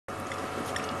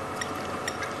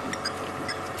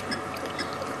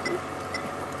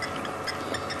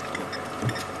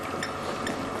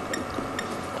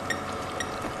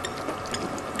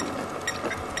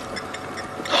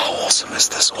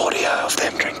of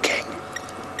them drinking.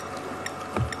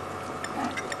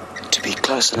 To be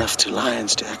close enough to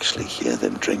lions to actually hear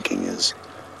them drinking is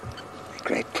a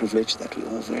great privilege that we're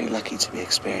all very lucky to be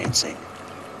experiencing.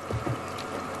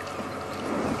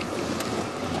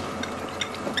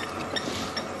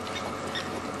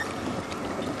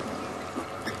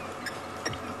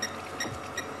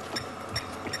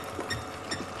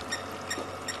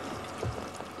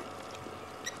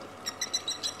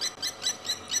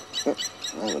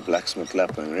 Well, the blacksmith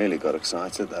lapwing really got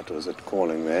excited. That was it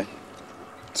calling there.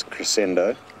 It's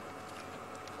crescendo.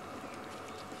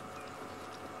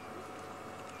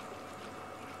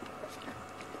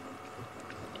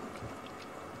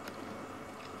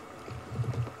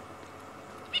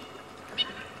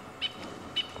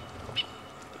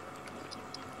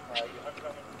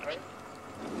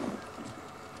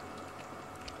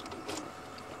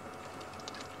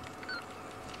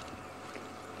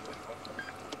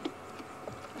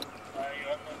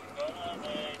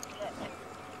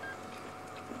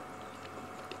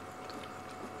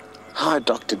 Hi,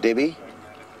 Dr. Debbie.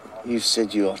 You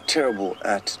said you are terrible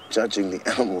at judging the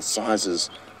animal sizes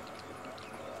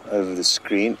over the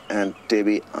screen. And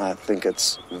Debbie, I think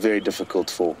it's very difficult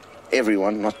for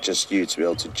everyone, not just you, to be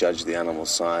able to judge the animal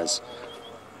size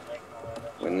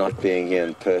when not being here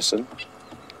in person.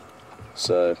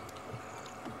 So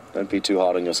don't be too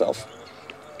hard on yourself.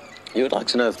 You would like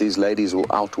to know if these ladies will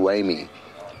outweigh me.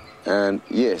 And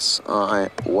yes,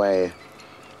 I weigh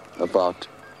about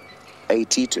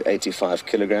 80 to 85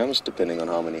 kilograms, depending on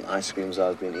how many ice creams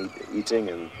I've been eating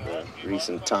in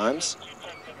recent times.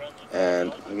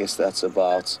 And I guess that's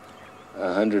about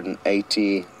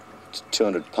 180 to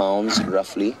 200 pounds,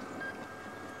 roughly.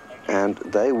 And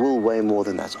they will weigh more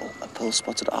than that. Oh, a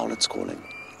pearl-spotted owlet's calling.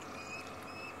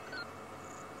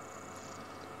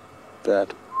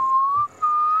 That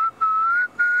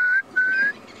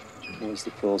was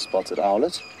the pearl-spotted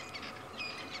owlet.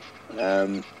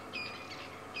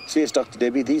 So yes, Dr.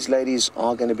 Debbie, these ladies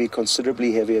are going to be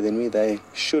considerably heavier than me. They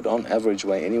should, on average,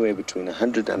 weigh anywhere between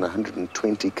 100 and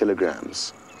 120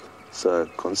 kilograms. So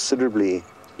considerably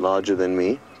larger than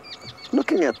me.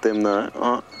 Looking at them,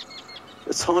 though,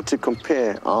 it's hard to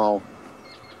compare our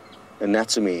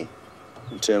anatomy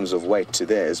in terms of weight to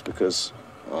theirs because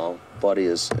our body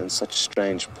is in such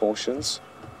strange portions.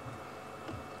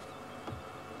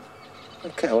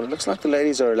 Okay, well, it looks like the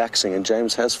ladies are relaxing, and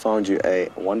James has found you a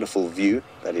wonderful view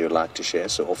that he would like to share,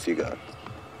 so off you go.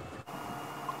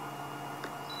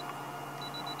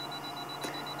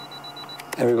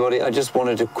 Everybody, I just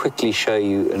wanted to quickly show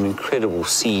you an incredible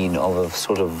scene of a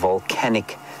sort of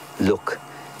volcanic look,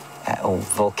 or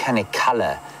volcanic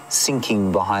colour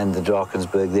sinking behind the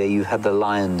Drakensberg there. You have the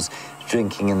lions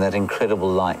drinking in that incredible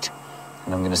light,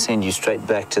 and I'm going to send you straight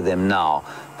back to them now,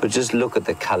 but just look at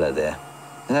the colour there.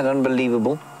 Isn't that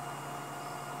unbelievable?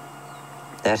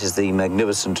 That is the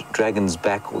magnificent Dragon's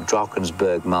Back or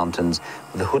Drakensberg Mountains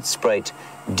with the Hoedspruit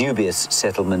dubious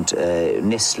settlement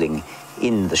nestling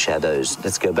in the shadows.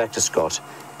 Let's go back to Scott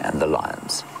and the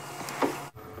lions.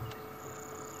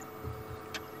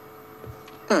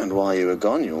 And while you were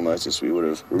gone, you'll notice we would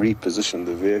have repositioned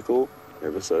the vehicle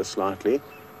ever so slightly.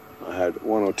 I had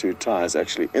one or two tyres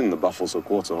actually in the Buffelshoek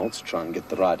waterhole to try and get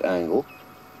the right angle,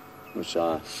 which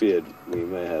I feared we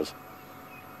may have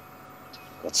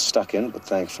got stuck in, but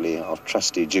thankfully our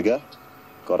trusty jigger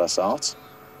got us out.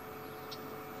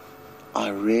 I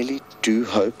really do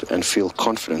hope and feel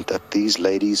confident that these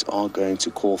ladies are going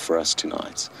to call for us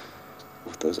tonight.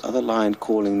 With those other lions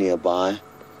calling nearby,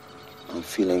 I'm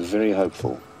feeling very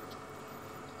hopeful.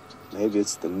 Maybe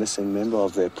it's the missing member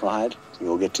of their pride.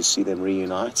 You'll get to see them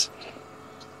reunite.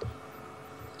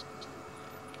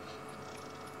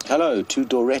 Hello to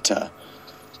Doretta,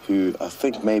 who I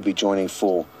think may be joining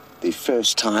for the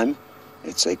first time.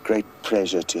 It's a great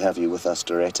pleasure to have you with us,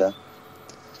 Doretta.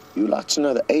 You like to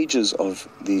know the ages of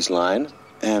these lions,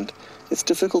 and it's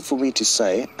difficult for me to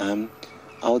say.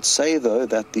 I would say, though,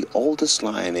 that the oldest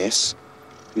lioness,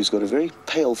 who's got a very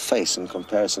pale face in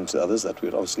comparison to others that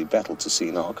we'd obviously battle to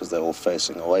see now because they're all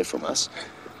facing away from us,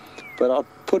 but I'll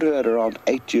put her at around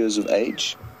 8 years of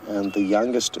age, and the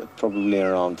youngest probably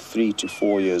around 3 to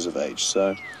 4 years of age.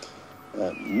 So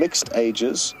mixed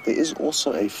ages. There is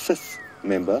also a fifth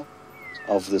member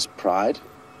of this pride,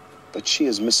 but she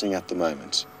is missing at the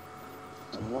moment.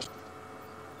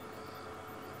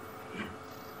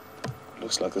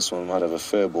 Looks like this one might have a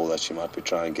fur ball that she might be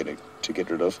trying to get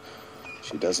rid of.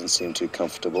 She doesn't seem too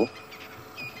comfortable.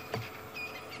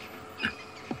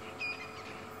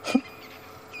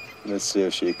 Let's see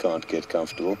if she can't get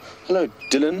comfortable. Hello,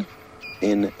 Dylan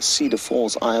in Cedar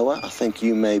Falls, Iowa. I think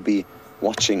you may be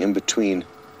watching in between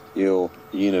your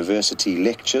university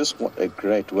lectures. What a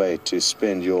great way to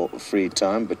spend your free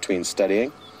time between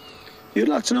studying. You'd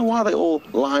like to know why they all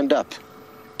lined up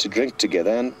to drink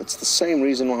together, and it's the same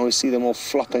reason why we see them all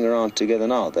flopping around together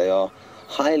now. They are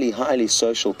highly, highly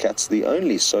social cats, the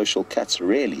only social cats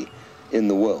really in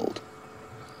the world.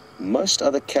 Most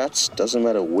other cats, doesn't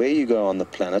matter where you go on the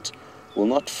planet, will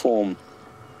not form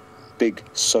big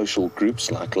social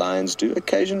groups like lions do.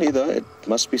 Occasionally, though, it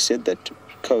must be said that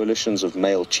coalitions of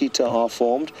male cheetah are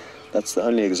formed. That's the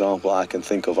only example I can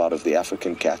think of out of the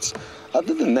African cats.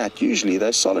 Other than that, usually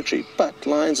they're solitary, but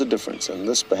lions are different, and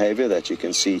this behavior that you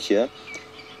can see here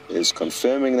is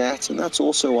confirming that, and that's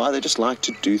also why they just like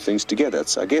to do things together.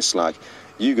 It's, I guess, like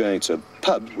you going to a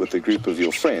pub with a group of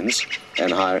your friends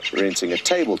and renting a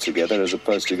table together as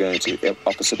opposed to going to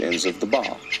opposite ends of the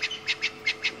bar.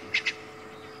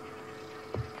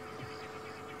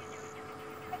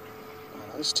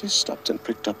 Those two stopped and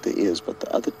pricked up their ears, but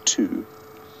the other two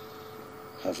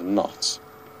have not.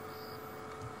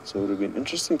 So it would have been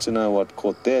interesting to know what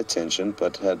caught their attention,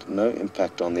 but had no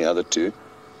impact on the other two.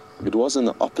 It was in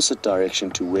the opposite direction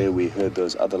to where we heard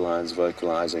those other lions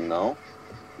vocalizing now.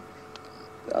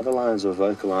 The other lions are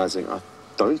vocalizing. I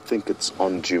don't think it's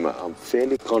on Djuma. I'm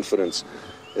fairly confident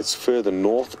it's further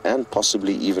north and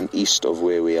possibly even east of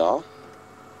where we are.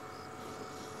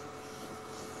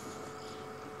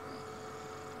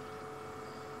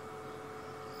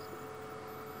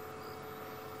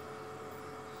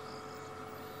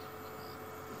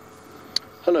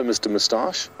 Hello, Mr.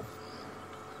 Moustache,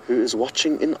 who is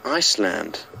watching in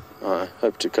Iceland. I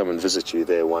hope to come and visit you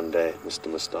there one day,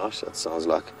 Mr. Moustache. That sounds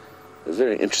like a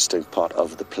very interesting part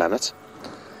of the planet.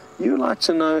 You like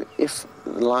to know if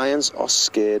lions are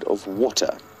scared of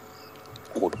water,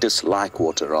 or dislike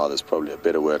water, rather, is probably a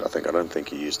better word. I don't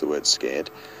think you used the word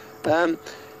scared.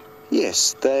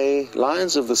 Yes,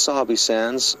 lions of the Sabi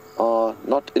Sands are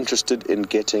not interested in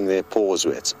getting their paws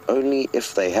wet. Only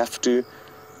if they have to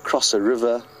cross a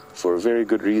river for a very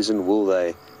good reason will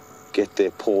they get their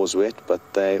paws wet, but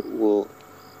they will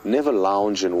never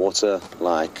lounge in water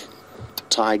like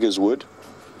tigers would,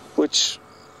 which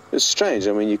is strange.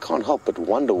 I mean, you can't help but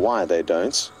wonder why they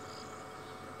don't,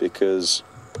 because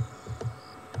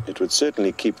it would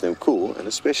certainly keep them cool, and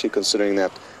especially considering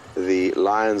that the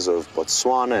lions of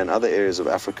Botswana and other areas of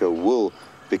Africa will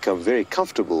become very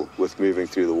comfortable with moving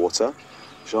through the water.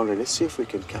 Genre, let's see if we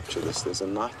can capture this. There's a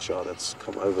nightjar that's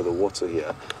come over the water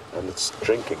here, and it's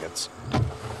drinking. It's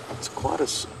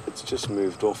just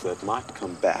moved off. That might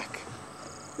come back.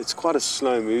 It's quite a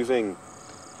slow moving.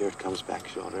 Here it comes back,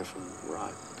 Genre, from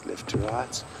left to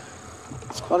right.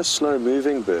 It's quite a slow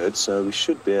moving bird, so we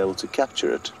should be able to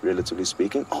capture it, relatively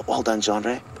speaking. Oh, well done,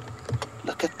 Genre.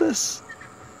 Look at this.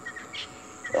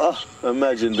 Oh,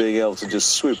 imagine being able to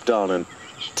just swoop down and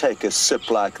take a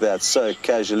sip like that so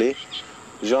casually.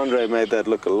 Genre made that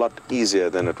look a lot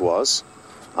easier than it was.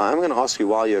 I'm going to ask you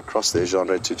while you're across there,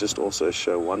 Genre, to just also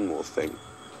show one more thing.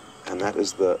 And that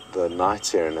is the night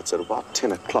here, and it's at about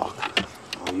 10 o'clock.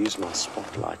 I'll use my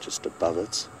spotlight just above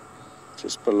it.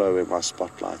 Just below where my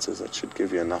spotlight is. That should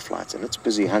give you enough light. And it's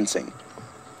busy hunting.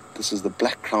 This is the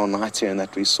black crown night here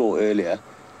that we saw earlier.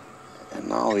 And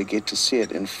now we get to see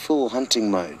it in full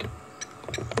hunting mode.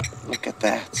 Look at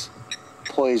that.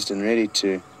 Poised and ready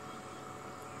to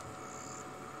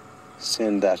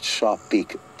send that sharp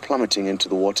beak plummeting into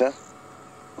the water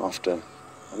after,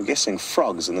 I'm guessing,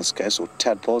 frogs in this case, or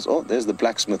tadpoles. Oh, there's the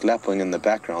blacksmith lapwing in the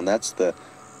background. That's the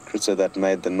critter that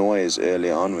made the noise early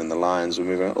on when the lions were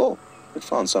moving. Oh, it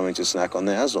found something to snack on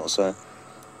there as well. So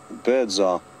the birds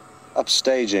are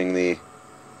upstaging the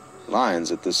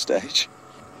lions at this stage.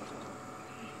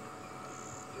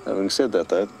 Having said that,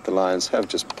 though, the lions have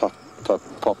just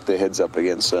popped their heads up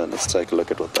again, so let's take a look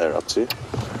at what they're up to.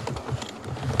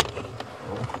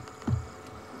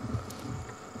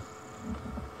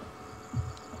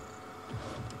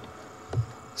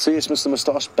 So yes, Mr.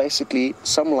 Moustache, basically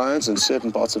some lions in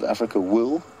certain parts of Africa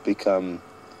will become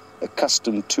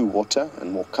accustomed to water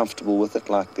and more comfortable with it,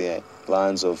 like the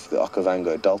lions of the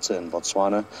Okavango Delta in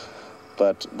Botswana.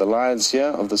 But the lions here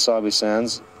of the Sabi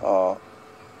Sands are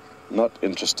not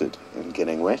interested in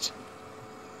getting wet.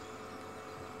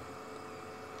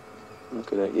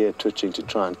 Look at that ear twitching to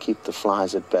try and keep the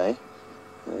flies at bay.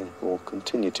 They will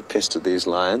continue to pester these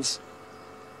lions.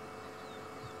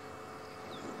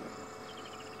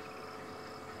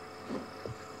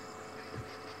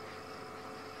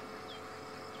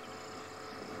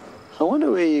 I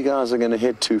wonder where you guys are going to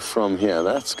head to from here.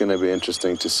 That's going to be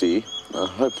interesting to see. I'm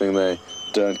hoping they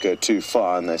don't go too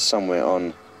far and they're somewhere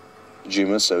on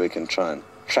Djuma so we can try and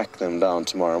track them down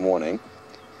tomorrow morning.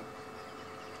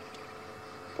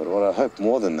 But what I hope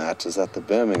more than that is that the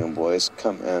Birmingham boys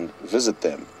come and visit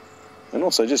them. And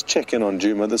also just check in on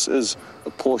Djuma. This is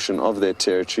a portion of their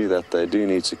territory that they do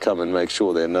need to come and make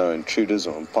sure there are no intruders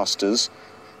or imposters.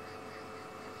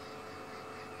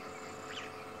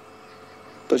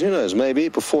 But who knows, maybe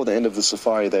before the end of the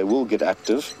safari they will get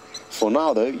active. For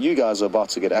now though, you guys are about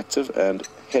to get active and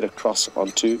head across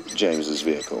onto James's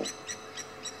vehicle.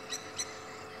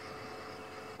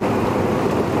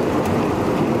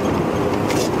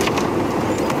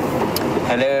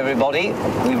 Hello everybody,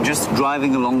 we're just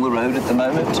driving along the road at the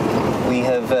moment. We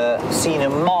have seen a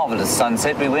marvellous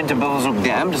sunset. We went to Builshoek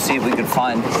Dam to see if we could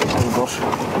find, oh gosh,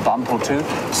 a bump or two,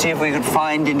 see if we could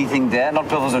find anything there. Not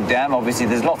Builshoek Dam, obviously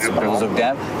there's lots of Builshoek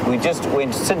Dam. We just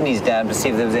went to Sydney's Dam to see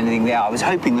if there was anything there. I was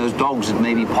hoping those dogs had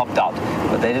maybe popped out,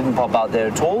 but they didn't pop out there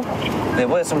at all. There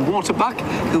were some waterbuck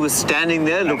who was standing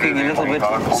there looking a little bit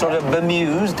sort of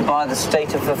bemused by the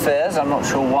state of affairs. I'm not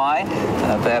sure why.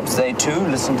 Perhaps they too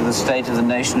listened to the State of the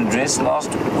Nation address last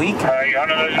week.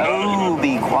 Oh,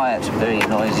 be quiet. Very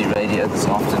noisy radio this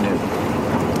afternoon.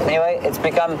 Anyway, it's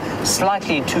become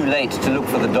slightly too late to look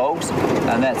for the dogs,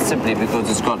 and that's simply because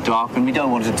it's got dark and we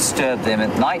don't want to disturb them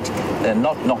at night. They're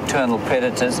not nocturnal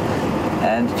predators,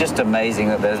 and just amazing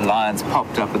that those lions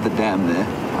popped up at the dam there.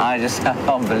 I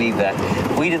can't believe that.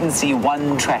 We didn't see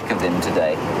one track of them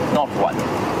today, not one.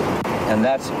 And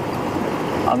that,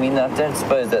 I mean, I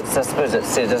suppose that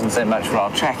doesn't say much for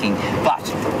our tracking, but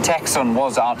Taxon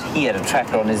was out. He had a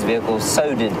tracker on his vehicle,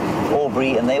 so did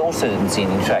Aubrey, and they also didn't see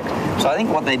any track. So I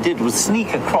think what they did was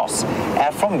sneak across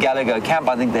from Gallagher Camp.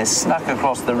 I think they snuck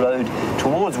across the road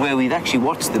towards where we've actually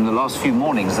watched them the last few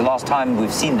mornings, the last time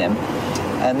we've seen them.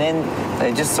 And then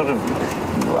they just sort of,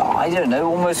 I don't know,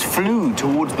 almost flew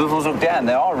towards Builshoek Dam.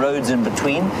 There are roads in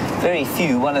between, very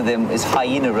few. One of them is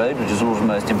Hyena Road, which is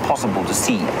almost impossible to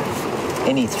see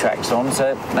any tracks on,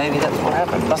 so maybe that's what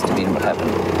happened. Must have been what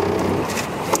happened.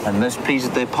 I'm most pleased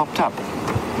that they popped up.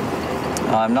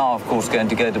 I'm now, of course, going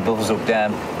to go to Builshoek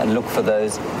Dam and look for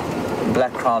those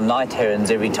black crown night herons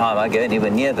every time I go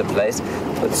anywhere near the place.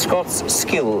 But Scott's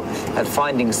skill at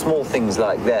finding small things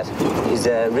like that is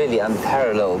really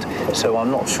unparalleled, so I'm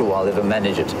not sure I'll ever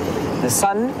manage it. The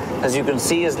sun, as you can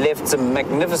see, has left some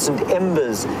magnificent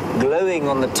embers glowing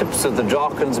on the tips of the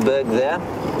Drakensberg there.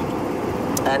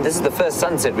 And this is the first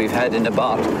sunset we've had in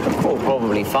about,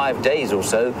 probably 5 days or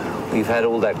so. We've had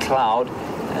all that cloud,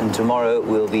 and tomorrow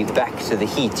we'll be back to the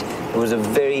heat. It was a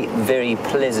very, very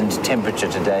pleasant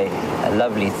temperature today, a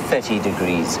lovely 30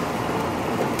 degrees.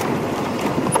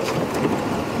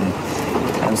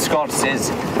 And Scott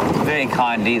says very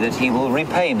kindly that he will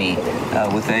repay me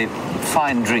with a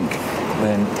fine drink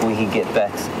when he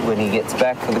gets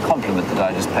back for the compliment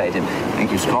that I just paid him.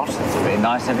 Thank you, Scott. That's very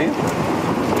nice of you.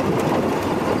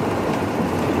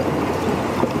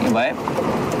 Anyway,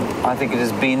 I think it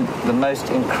has been the most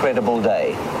incredible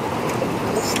day.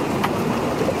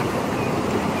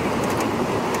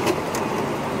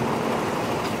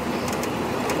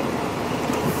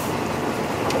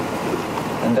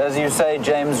 And as you say,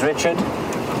 James Richard,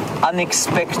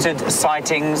 unexpected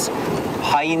sightings,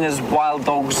 hyenas, wild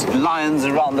dogs, lions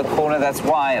around the corner. That's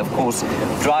why, of course,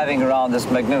 driving around this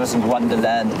magnificent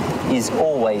wonderland is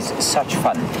always such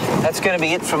fun. That's going to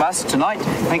be it from us tonight.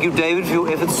 Thank you, David, for your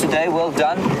efforts today. Well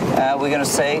done. We're going to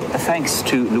say thanks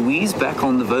to Louise, back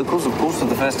on the vocals, of course, for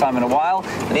the first time in a while.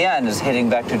 Leanne is heading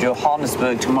back to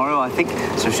Johannesburg tomorrow, I think,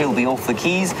 so she'll be off the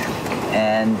keys.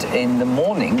 And in the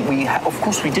morning, we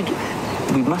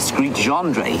must greet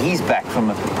Jandre. He's back from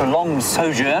a prolonged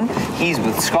sojourn. He's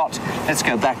with Scott. Let's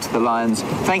go back to the Lions.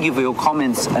 Thank you for your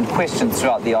comments and questions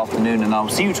throughout the afternoon, and I'll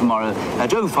see you tomorrow at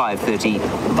 05:30.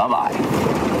 Bye-bye.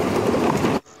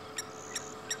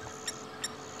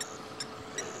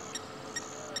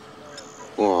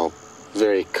 Well,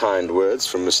 very kind words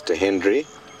from Mr. Hendry.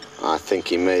 I think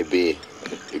he may be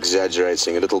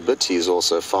exaggerating a little bit. He's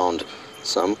also found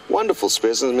some wonderful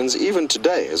specimens. Even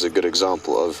today is a good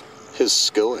example of his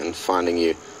skill in finding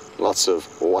you lots of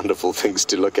wonderful things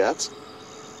to look at.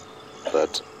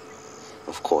 But,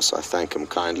 of course, I thank him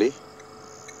kindly.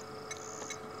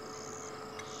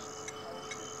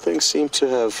 Things seem to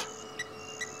have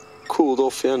cooled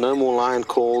off here. No more lion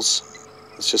calls.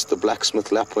 It's just the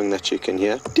blacksmith lapwing that you can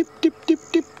hear. Dip, dip, dip,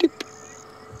 dip, dip.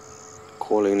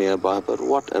 Calling nearby. But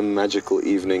what a magical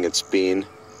evening it's been.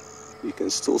 You can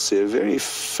still see a very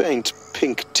faint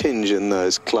pink tinge in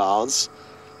those clouds.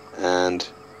 And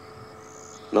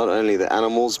not only the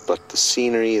animals, but the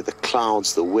scenery, the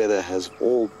clouds, the weather has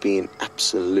all been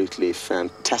absolutely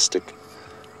fantastic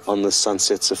on the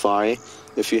Sunset Safari.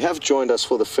 If you have joined us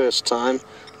for the first time,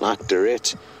 like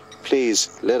Dorette,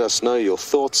 Please let us know your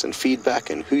thoughts and feedback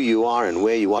and who you are and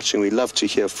where you're watching. We'd love to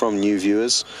hear from new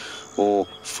viewers or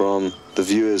from the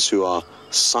viewers who are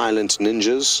silent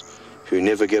ninjas who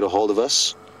never get a hold of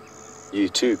us. You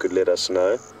too could let us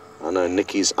know. I know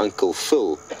Nikki's Uncle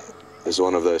Phil is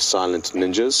one of those silent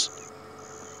ninjas.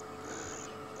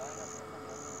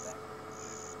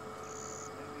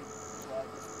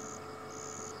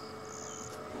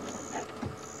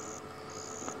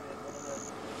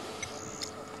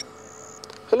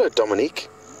 Hello, Dominique,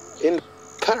 in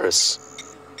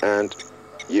Paris, and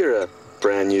you're a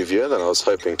brand new viewer that I was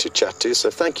hoping to chat to,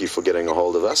 so thank you for getting a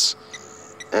hold of us.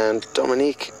 And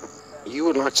Dominique, you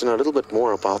would like to know a little bit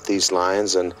more about these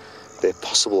lions and their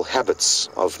possible habits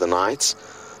of the night.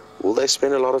 Will they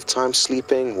spend a lot of time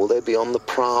sleeping? Will they be on the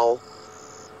prowl?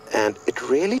 And it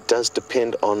really does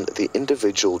depend on the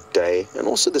individual day and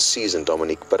also the season,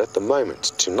 Dominique, but at the moment,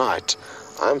 tonight,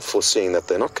 I'm foreseeing that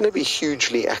they're not going to be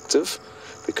hugely active,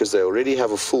 because they already have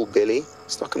a full belly.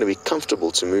 It's not going to be comfortable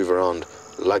to move around,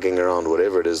 lugging around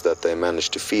whatever it is that they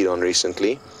managed to feed on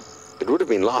recently. It would have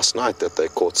been last night that they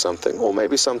caught something, or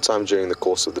maybe sometime during the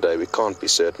course of the day. We can't be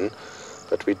certain.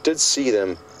 But we did see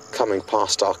them coming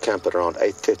past our camp at around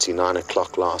 8:30, 9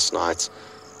 o'clock last night,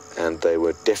 and they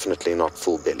were definitely not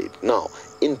full-bellied. Now,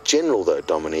 in general though,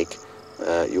 Dominique,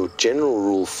 your general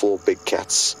rule for big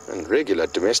cats and regular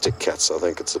domestic cats, I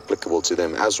think it's applicable to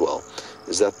them as well,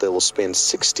 is that they will spend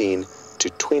 16 to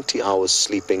 20 hours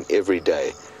sleeping every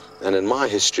day. And in my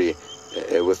history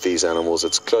with these animals,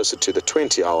 it's closer to the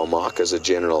 20-hour mark as a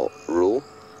general rule.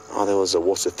 Oh, there was a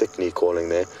water thickney calling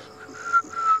there.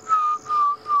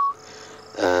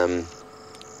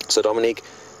 So Dominique,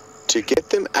 to get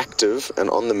them active and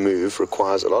on the move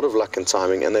requires a lot of luck and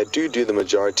timing, and they do the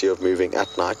majority of moving at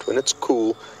night when it's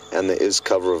cool and there is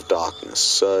cover of darkness.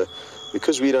 So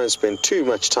because we don't spend too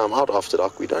much time out after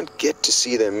dark, we don't get to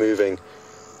see them moving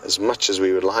as much as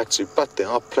we would like to, but there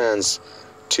are plans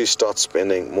to start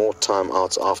spending more time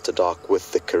out after dark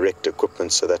with the correct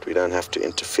equipment so that we don't have to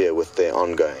interfere with their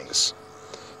ongoings.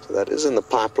 So that is in the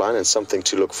pipeline and something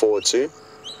to look forward to.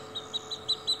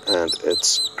 And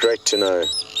it's great to know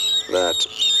that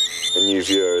a new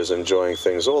viewer is enjoying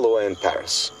things all the way in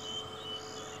Paris.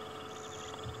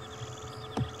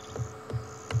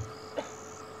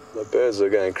 The birds are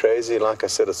going crazy. Like I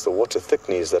said, it's the water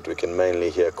thickneys that we can mainly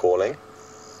hear calling.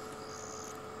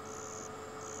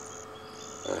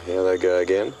 Here they go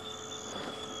again.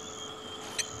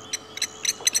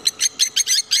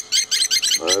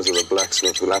 Those are the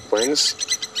blacksmith lapwings.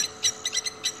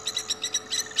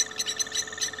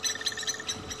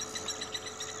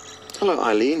 Hello,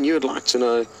 Eileen. You would like to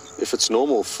know if it's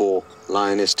normal for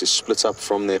lioness to split up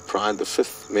from their pride. The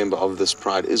fifth member of this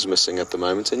pride is missing at the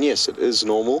moment, and yes, it is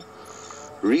normal.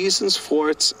 Reasons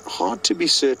for it's hard to be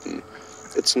certain.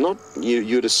 It's not,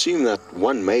 you'd assume that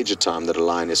one major time that a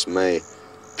lioness may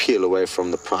peel away from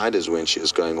the pride is when she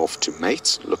is going off to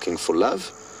mate, looking for love.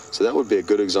 So that would be a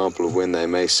good example of when they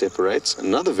may separate.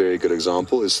 Another very good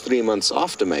example is 3 months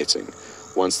after mating.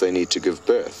 Once they need to give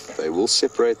birth, they will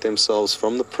separate themselves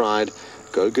from the pride,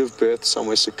 go give birth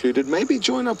somewhere secluded, maybe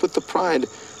join up with the pride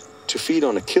to feed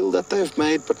on a kill that they've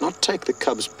made, but not take the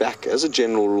cubs back as a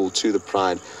general rule to the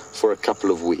pride for a couple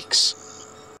of weeks.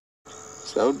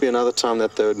 So that would be another time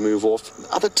that they would move off.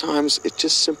 Other times, it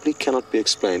just simply cannot be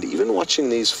explained. Even watching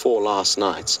these 4 last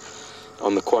nights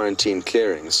on the quarantine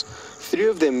clearings, 3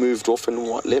 of them moved off and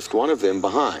left 1 of them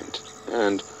behind.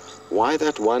 And why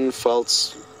that one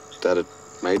felt that it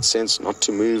made sense not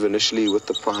to move initially with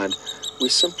the pride, we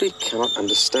simply cannot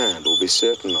understand or be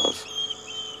certain of.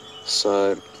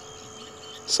 So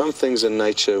some things in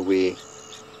nature we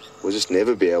will just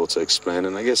never be able to explain,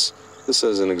 and I guess this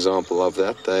is an example of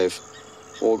that. They've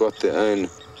all got their own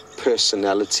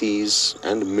personalities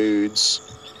and moods,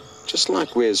 just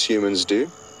like we as humans do.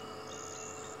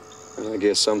 And I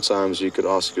guess sometimes you could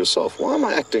ask yourself, why am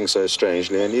I acting so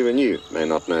strangely? And even you may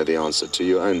not know the answer to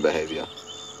your own behavior.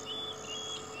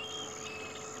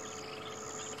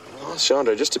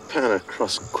 Chandra, just to pan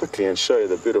across quickly and show you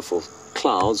the beautiful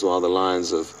clouds while the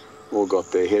lions have all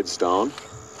got their heads down.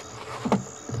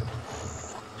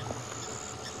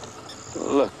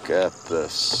 Look at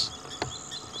this.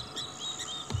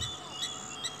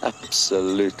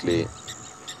 Absolutely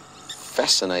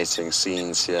fascinating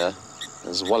scenes here,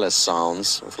 as well as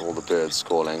sounds with all the birds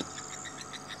calling.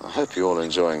 I hope you're all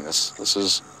enjoying this. This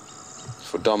is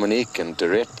for Dominique and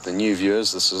Dorette, the new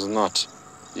viewers. This is not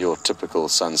your typical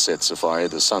sunset safari.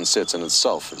 The sunset in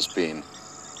itself has been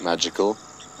magical,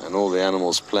 and all the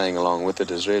animals playing along with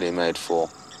it is really made for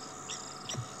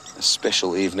a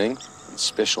special evening and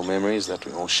special memories that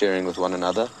we're all sharing with one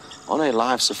another. on a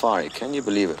live safari. Can you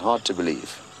believe it? Hard to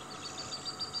believe.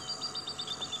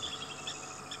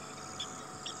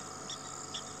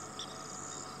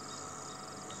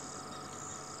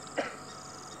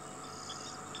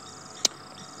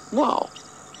 Now,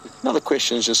 another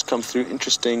question has just come through,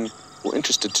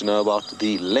 interested to know about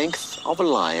the length of a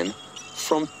lion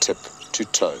from tip to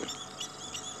toe.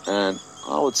 And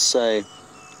I would say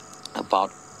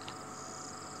about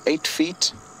 8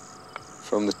 feet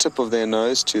from the tip of their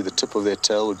nose to the tip of their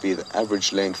tail would be the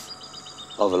average length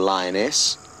of a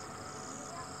lioness.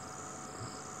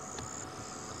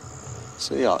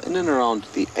 So yeah, in and around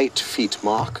the 8 feet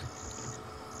mark.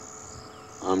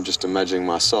 I'm just imagining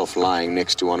myself lying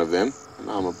next to one of them, and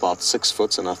I'm about 6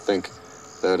 foot, and I think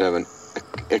they would have an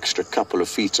extra couple of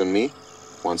feet on me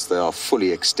once they are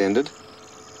fully extended.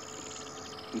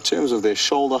 In terms of their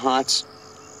shoulder heights,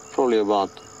 probably about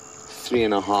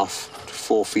 3.5 to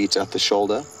 4 feet at the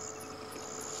shoulder.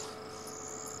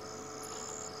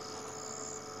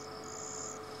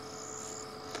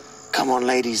 Come on,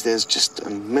 ladies, there's just a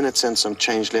minute and some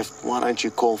change left. Why don't you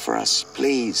call for us,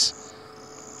 please?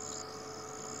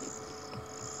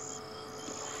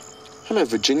 Hello,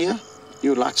 Virginia. You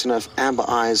would like to know if Amber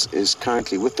Eyes is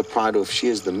currently with the Pride or if she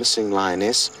is the missing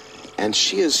lioness. And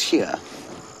she is here.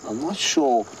 I'm not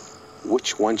sure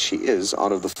which one she is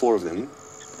out of the 4 of them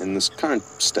in this current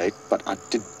state, but I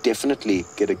did definitely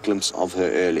get a glimpse of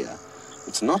her earlier.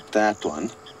 It's not that one.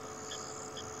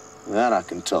 That I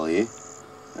can tell you.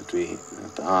 At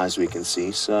the eyes we can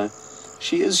see. So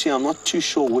she is here. I'm not too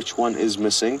sure which one is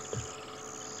missing.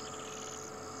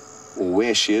 Or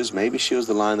where she is. Maybe she was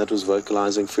the lion that was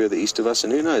vocalizing further east of us,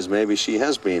 and who knows, maybe she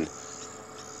has been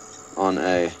on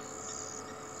a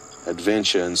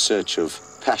adventure in search of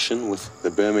passion with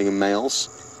the Birmingham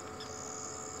males.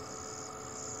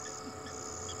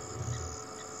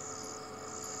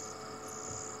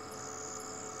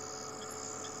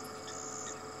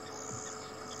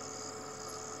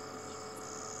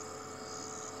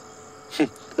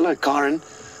 Hello, Karen.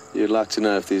 You'd like to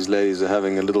know if these ladies are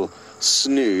having a little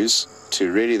snooze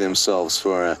to ready themselves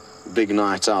for a big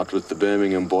night out with the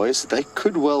Birmingham boys. They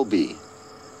could well be.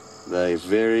 They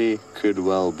very could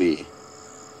well be.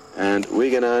 And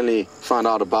we're going to only find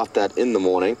out about that in the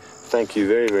morning. Thank you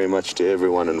very, very much to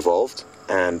everyone involved.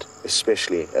 And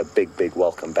especially a big, big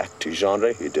welcome back to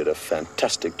Genre, who did a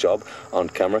fantastic job on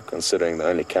camera, considering the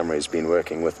only camera he's been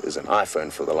working with is an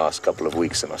iPhone for the last couple of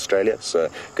weeks in Australia. So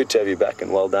good to have you back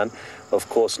and well done. Of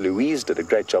course, Louise did a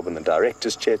great job in the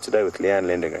director's chair today with Leanne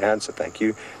lending her hand, so thank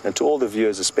you. And to all the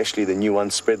viewers, especially the new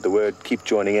ones, spread the word, keep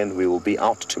joining in. We will be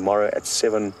out tomorrow at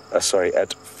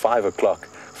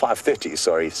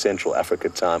 5:30 Central Africa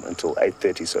time until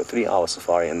 8:30, so a 3-hour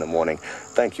safari in the morning.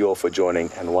 Thank you all for joining,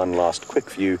 and one last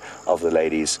quick view of the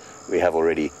ladies. We have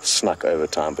already snuck over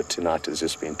time, but tonight has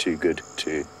just been too good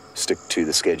to stick to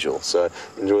the schedule. So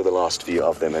enjoy the last view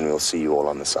of them, and we'll see you all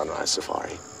on the sunrise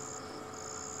safari.